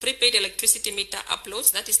prepaid electricity meter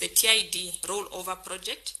uploads, that is the TID rollover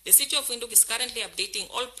project. The City of Windhoek is currently updating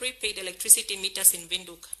all prepaid electricity meters in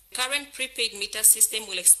Windhoek. The current prepaid meter system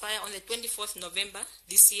will expire on the 24th November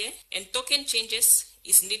this year, and token changes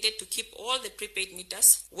is needed to keep all the prepaid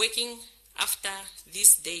meters working after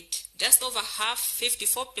this date. Just over half,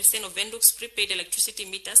 54% of Windhoek's prepaid electricity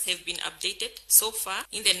meters have been updated so far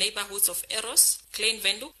in the neighborhoods of Eros, Klein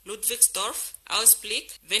Windhoek, Ludwigsdorf,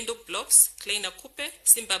 Ausblik, Windhoek Blocks, Kleine Kuppe,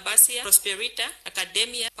 Simbabasia, Prosperita,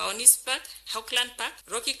 Academia, Paonis Park, Hauckland Park,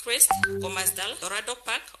 Rocky Crest, Gomasdal, Dorado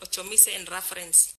Park, Ochomise and Reference.